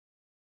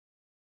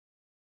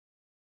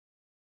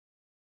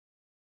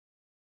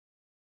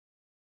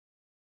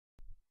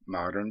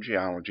Modern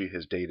geology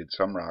has dated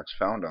some rocks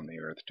found on the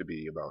Earth to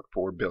be about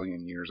 4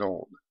 billion years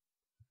old,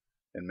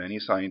 and many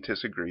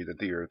scientists agree that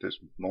the Earth is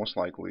most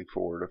likely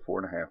 4 to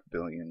 4.5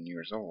 billion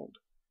years old.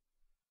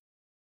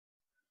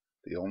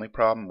 The only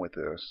problem with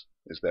this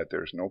is that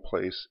there is no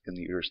place in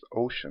the Earth's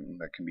ocean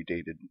that can be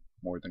dated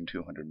more than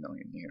 200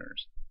 million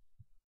years.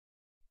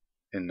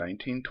 In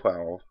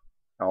 1912,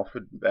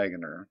 Alfred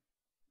Wegener,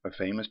 a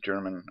famous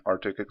German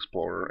Arctic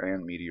explorer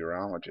and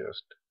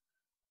meteorologist,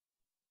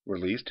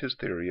 released his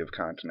theory of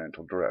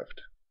continental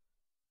drift.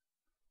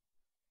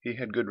 He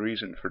had good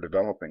reason for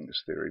developing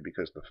this theory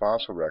because the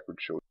fossil record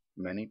showed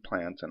many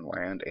plants and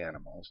land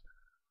animals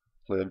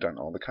lived on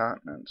all the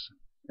continents,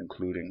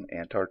 including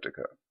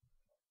Antarctica.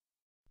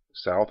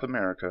 South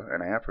America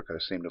and Africa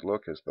seem to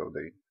look as though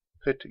they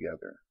fit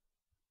together,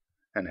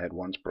 and had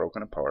once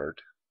broken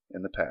apart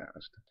in the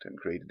past and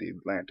created the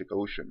Atlantic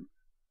Ocean,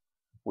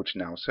 which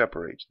now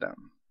separates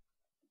them.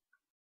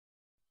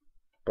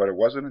 But it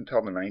wasn't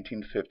until the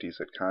 1950s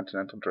that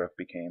continental drift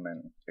became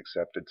an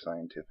accepted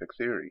scientific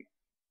theory.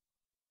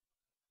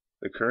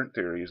 The current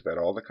theory is that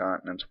all the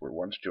continents were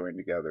once joined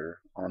together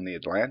on the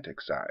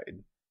Atlantic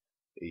side,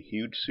 a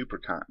huge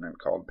supercontinent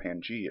called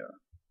Pangaea,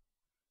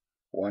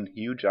 one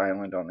huge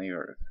island on the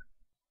Earth,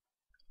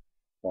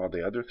 while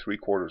the other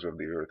 3/4 of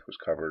the Earth was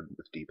covered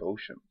with deep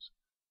oceans.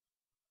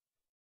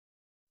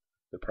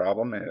 The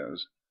problem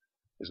is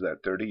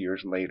that 30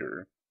 years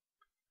later,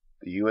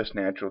 the U.S.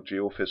 Natural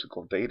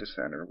Geophysical Data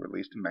Center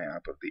released a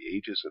map of the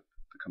ages of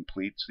the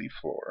complete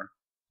seafloor,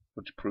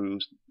 which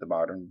proves the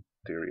modern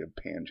theory of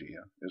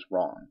Pangaea is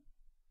wrong.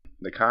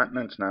 The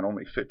continents not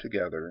only fit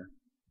together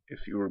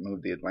if you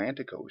remove the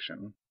Atlantic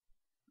Ocean,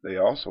 they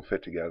also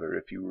fit together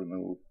if you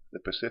remove the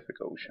Pacific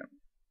Ocean.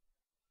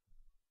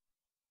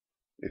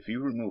 If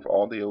you remove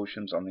all the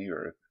oceans on the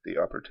Earth, the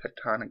upper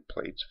tectonic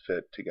plates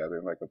fit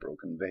together like a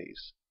broken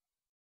vase.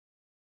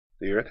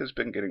 The Earth has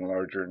been getting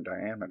larger in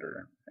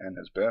diameter, and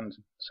has been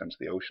since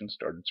the ocean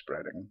started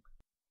spreading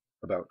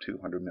about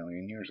 200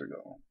 million years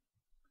ago.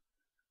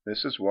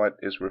 This is what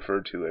is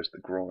referred to as the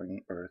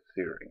growing Earth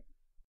theory.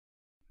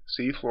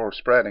 Seafloor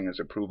spreading is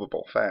a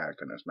provable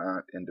fact and is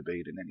not in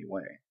debate in any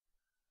way.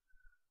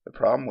 The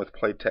problem with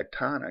plate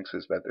tectonics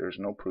is that there is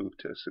no proof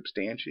to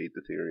substantiate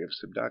the theory of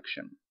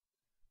subduction.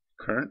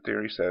 Current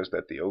theory says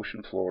that the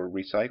ocean floor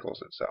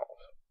recycles itself,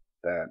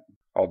 that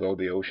although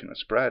the ocean is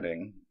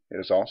spreading, it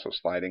is also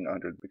sliding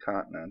under the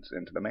continents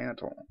into the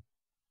mantle.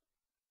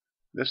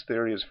 This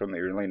theory is from the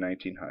early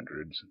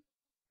 1900s,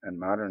 and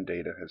modern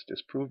data has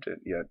disproved it,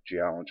 yet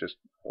geologists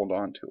hold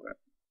on to it.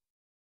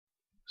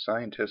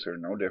 Scientists are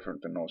no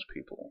different than most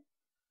people.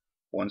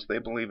 Once they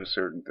believe a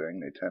certain thing,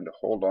 they tend to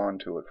hold on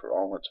to it for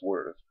all it's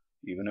worth,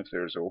 even if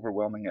there is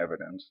overwhelming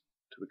evidence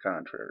to the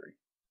contrary.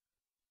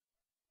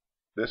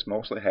 This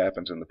mostly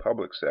happens in the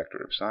public sector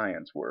of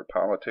science, where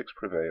politics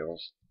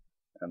prevails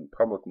and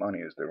public money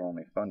is their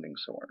only funding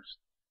source.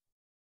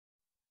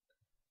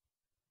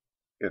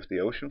 If the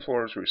ocean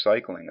floor is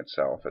recycling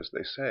itself, as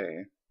they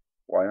say,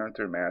 why aren't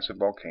there massive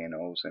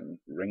volcanoes and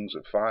rings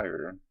of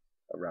fire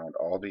around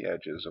all the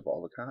edges of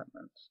all the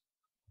continents?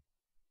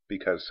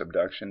 Because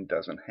subduction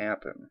doesn't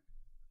happen,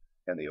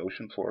 and the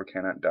ocean floor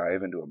cannot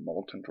dive into a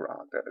molten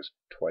rock that is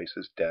twice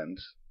as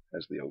dense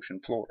as the ocean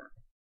floor.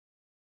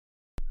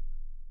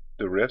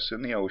 The rifts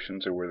in the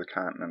oceans are where the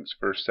continents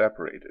first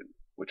separated,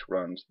 which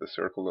runs the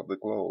circle of the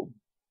globe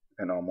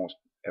in almost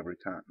every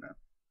continent.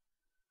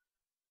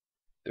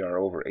 There are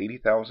over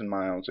 80,000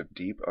 miles of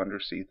deep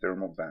undersea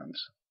thermal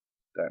vents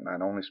that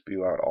not only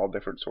spew out all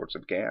different sorts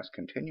of gas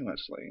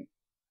continuously,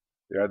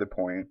 they are the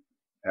point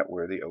at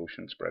where the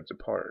ocean spreads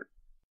apart.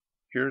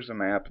 Here's a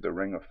map of the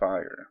Ring of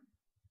Fire,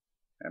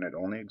 and it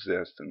only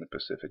exists in the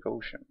Pacific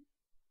Ocean.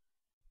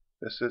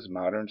 This is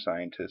modern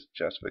scientists'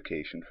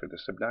 justification for the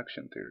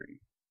subduction theory.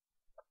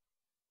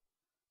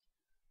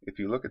 If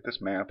you look at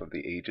this map of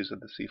the ages of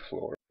the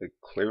seafloor, it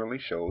clearly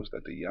shows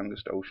that the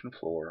youngest ocean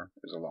floor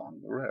is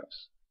along the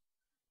rifts,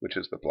 which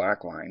is the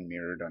black line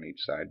mirrored on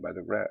each side by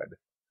the red.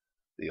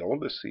 The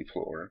oldest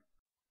seafloor,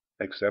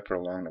 except for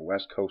along the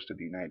west coast of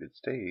the United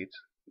States,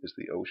 is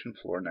the ocean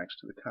floor next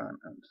to the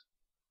continents.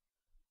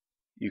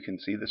 You can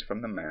see this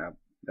from the map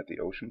that the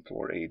ocean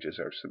floor ages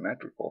are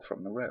symmetrical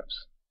from the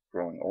rifts,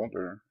 growing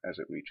older as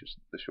it reaches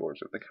the shores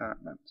of the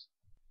continents.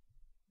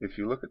 If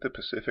you look at the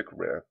Pacific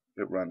Rift,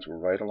 it runs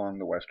right along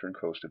the western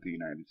coast of the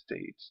United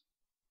States.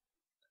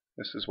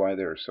 This is why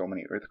there are so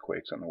many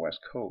earthquakes on the west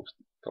coast.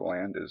 The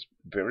land is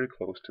very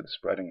close to the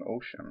spreading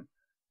ocean,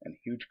 and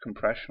huge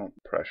compressional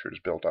pressures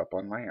built up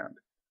on land.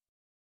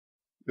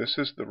 This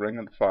is the Ring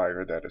of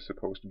Fire that is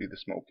supposed to be the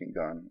smoking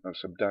gun of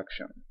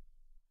subduction.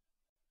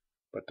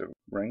 But the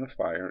Ring of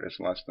Fire is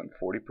less than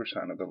 40%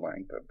 of the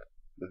length of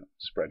the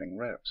spreading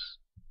rifts.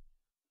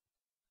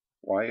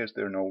 Why is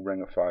there no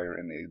Ring of Fire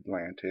in the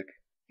Atlantic,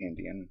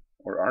 Indian,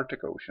 or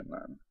Arctic Ocean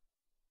then?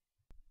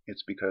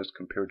 It's because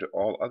compared to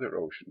all other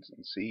oceans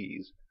and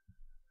seas,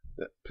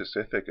 the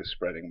Pacific is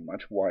spreading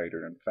much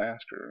wider and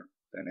faster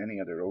than any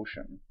other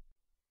ocean,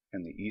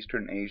 and the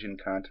Eastern Asian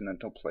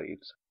continental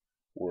plates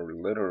were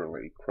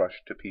literally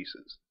crushed to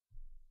pieces.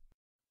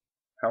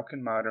 How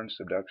can modern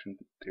subduction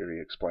theory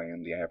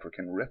explain the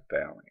African Rift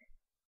Valley?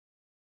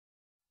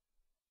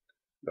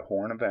 The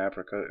Horn of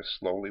Africa is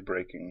slowly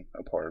breaking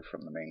apart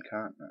from the main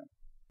continent.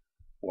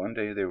 One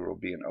day there will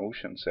be an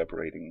ocean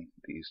separating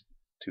these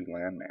two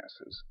land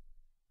masses.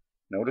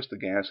 Notice the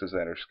gases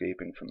that are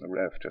escaping from the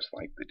rift, just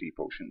like the deep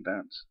ocean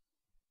vents.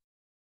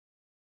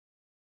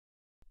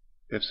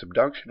 If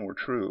subduction were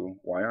true,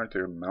 why aren't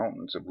there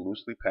mountains of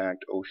loosely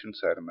packed ocean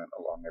sediment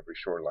along every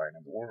shoreline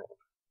in the world?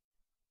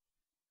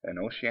 An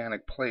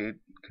oceanic plate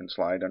can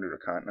slide under a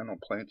continental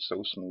plate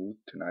so smooth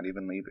to not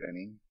even leave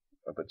any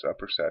of its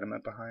upper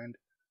sediment behind,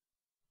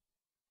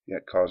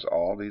 yet cause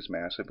all these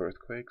massive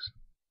earthquakes?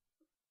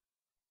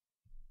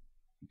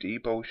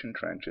 Deep ocean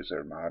trenches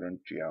are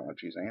modern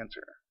geology's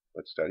answer,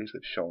 but studies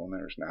have shown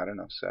there is not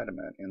enough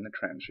sediment in the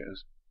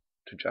trenches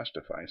to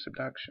justify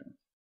subduction.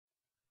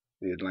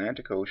 The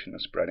Atlantic Ocean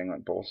is spreading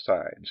on both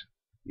sides,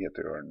 yet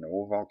there are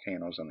no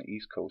volcanoes on the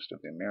east coast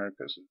of the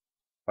Americas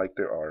like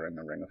there are in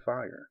the Ring of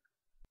Fire.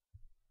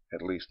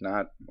 At least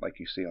not like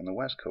you see on the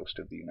west coast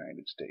of the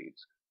United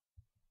States,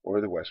 or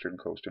the western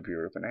coast of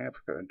Europe and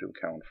Africa to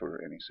account for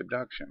any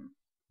subduction,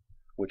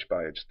 which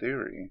by its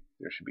theory,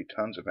 there should be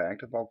tons of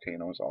active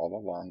volcanoes all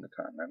along the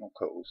continental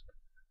coast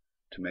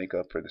to make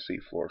up for the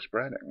seafloor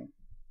spreading,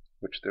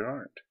 which there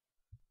aren't.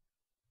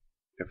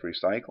 If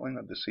recycling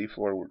of the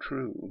seafloor were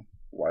true,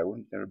 why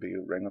wouldn't there be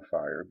a ring of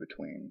fire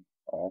between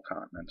all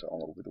continents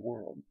all over the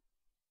world?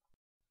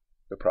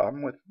 The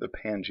problem with the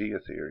Pangea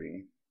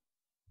theory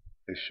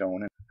is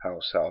shown in how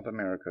South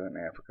America and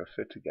Africa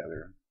fit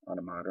together on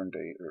a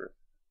modern-day Earth,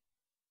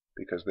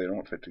 because they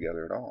don't fit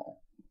together at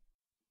all.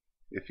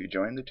 If you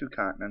join the two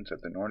continents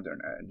at the northern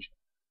edge,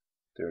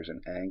 there is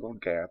an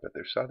angled gap at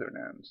their southern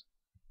ends.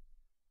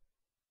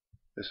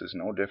 This is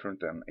no different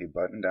than a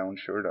button-down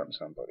shirt on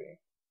somebody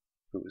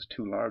who is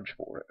too large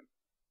for it.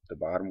 The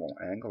bottom will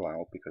angle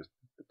out because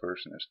the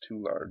person is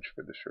too large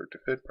for the shirt to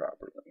fit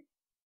properly.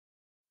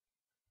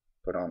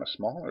 But on a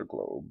smaller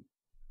globe,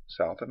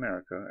 South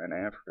America and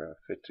Africa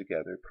fit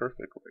together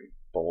perfectly,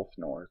 both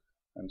north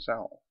and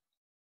south.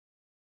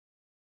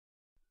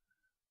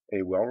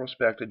 A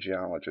well-respected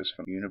geologist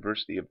from the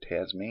University of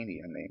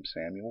Tasmania named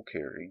Samuel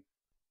Carey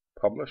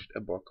published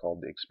a book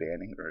called The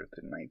Expanding Earth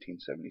in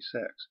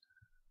 1976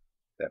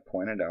 that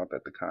pointed out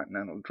that the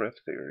continental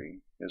drift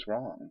theory is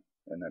wrong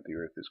and that the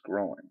Earth is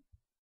growing.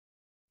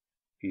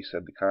 He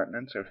said the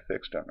continents are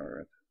fixed on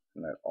Earth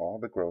and that all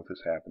the growth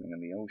is happening in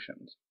the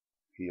oceans.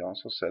 He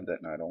also said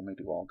that not only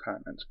do all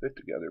continents fit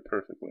together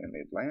perfectly in the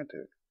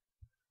Atlantic,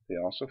 they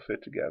also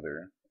fit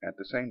together at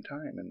the same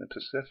time in the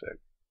Pacific,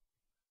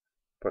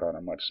 but on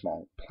a much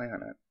smaller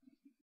planet.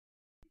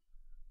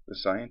 The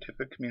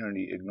scientific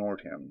community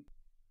ignored him,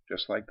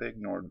 just like they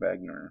ignored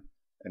Wegener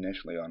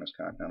initially on his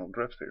continental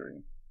drift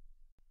theory.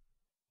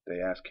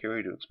 They asked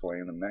Carey to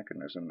explain the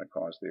mechanism that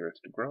caused the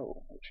Earth to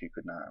grow, which he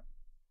could not.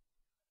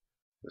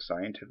 The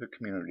scientific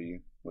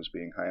community was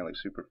being highly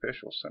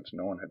superficial since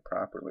no one had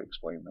properly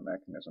explained the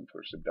mechanism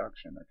for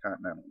subduction or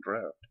continental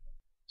drift.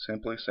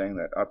 Simply saying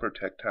that upper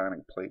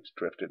tectonic plates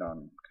drifted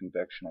on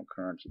convectional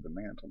currents of the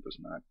mantle does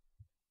not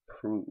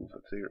prove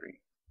a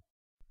theory.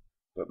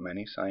 But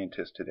many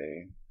scientists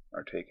today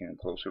are taking a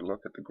closer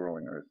look at the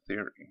growing Earth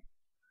theory.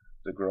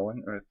 The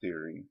growing Earth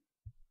theory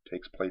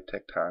takes plate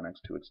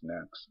tectonics to its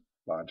next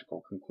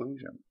logical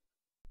conclusion.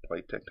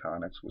 Plate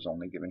tectonics was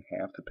only giving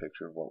half the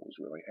picture of what was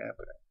really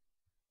happening.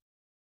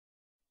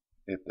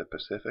 If the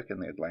Pacific and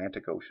the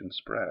Atlantic Ocean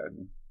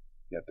spread,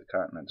 yet the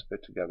continents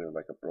fit together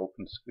like a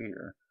broken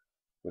sphere,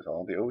 with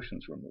all the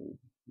oceans removed,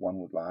 one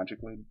would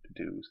logically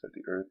deduce that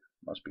the Earth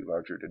must be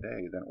larger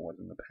today than it was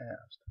in the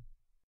past.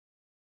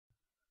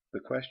 The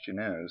question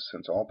is,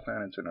 since all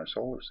planets in our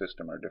solar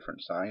system are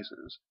different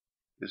sizes,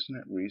 isn't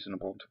it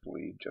reasonable to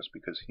believe just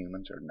because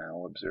humans are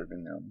now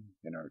observing them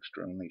in our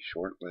extremely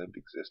short-lived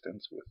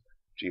existence with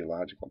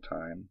geological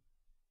time,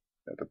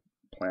 that the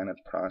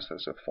planet's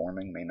process of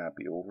forming may not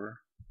be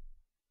over?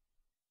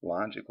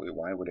 Logically,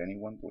 why would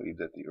anyone believe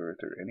that the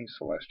Earth or any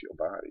celestial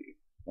body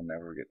will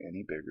never get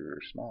any bigger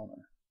or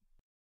smaller?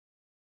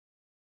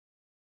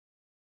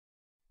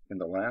 In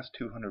the last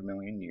 200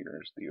 million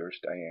years, the Earth's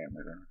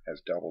diameter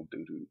has doubled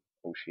due to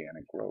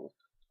oceanic growth,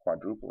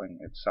 quadrupling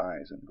its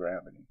size and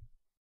gravity.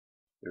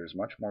 There is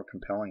much more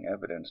compelling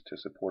evidence to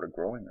support a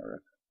growing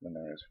Earth than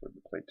there is for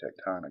the plate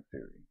tectonic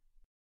theory.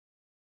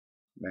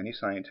 Many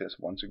scientists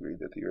once agreed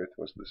that the Earth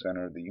was the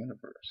center of the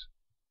universe,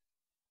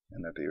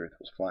 and that the Earth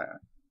was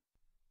flat.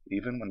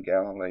 Even when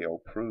Galileo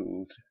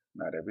proved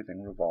not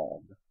everything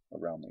revolved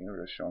around the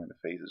Earth, showing the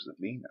phases of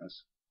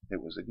Venus,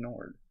 it was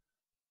ignored.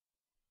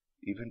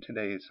 Even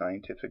today,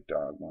 scientific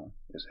dogma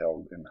is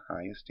held in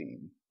high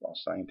esteem, while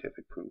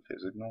scientific proof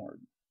is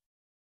ignored.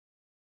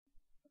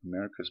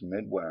 America's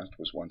Midwest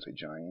was once a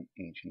giant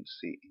ancient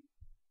sea.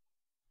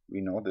 We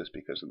know this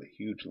because of the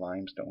huge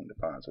limestone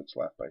deposits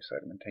left by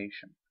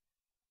sedimentation.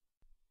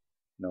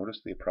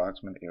 Notice the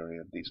approximate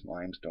area of these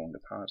limestone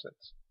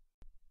deposits.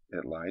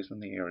 It lies in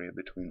the area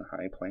between the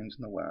high plains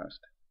in the west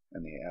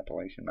and the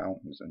Appalachian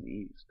Mountains in the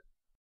east.